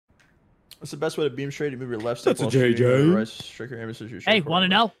What's the best way to beam straight? You move your left stick That's a while shooting JJ. your right stick. Your aim is your Hey, want to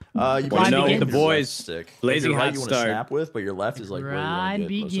know? You Grind basically begins. aim The your boys. left stick. Blazing Your right hot you want to start. snap with, but your left is like where you want Grind to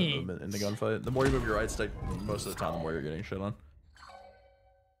get most of the begins. movement in the gunfight. The more you move your right stick, most of the time, the more you're getting shit on.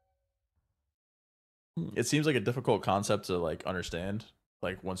 It seems like a difficult concept to like understand,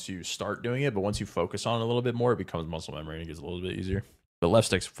 like once you start doing it, but once you focus on it a little bit more, it becomes muscle memory and it gets a little bit easier. But left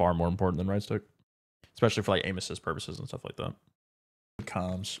stick's far more important than right stick, especially for like aim assist purposes and stuff like that.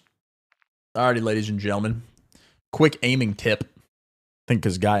 Comms. Alrighty, ladies and gentlemen, quick aiming tip. I think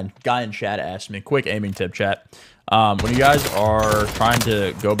because guy in chat asked me, quick aiming tip, chat. When you guys are trying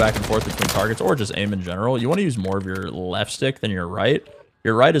to go back and forth between targets or just aim in general, you want to use more of your left stick than your right.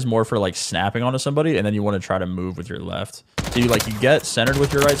 Your right is more for like snapping onto somebody, and then you want to try to move with your left. So you get centered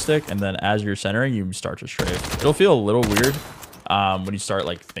with your right stick, and then as you're centering, you start to strafe. It'll feel a little weird when you start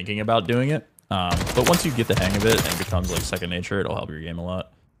like thinking about doing it. But once you get the hang of it and it becomes like second nature, it'll help your game a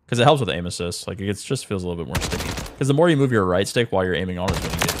lot. Because it helps with aim assist. Like it just feels a little bit more sticky. Because the more you move your right stick while you're aiming on is when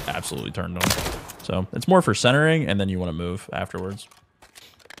you get absolutely turned on. So it's more for centering, and then you want to move afterwards.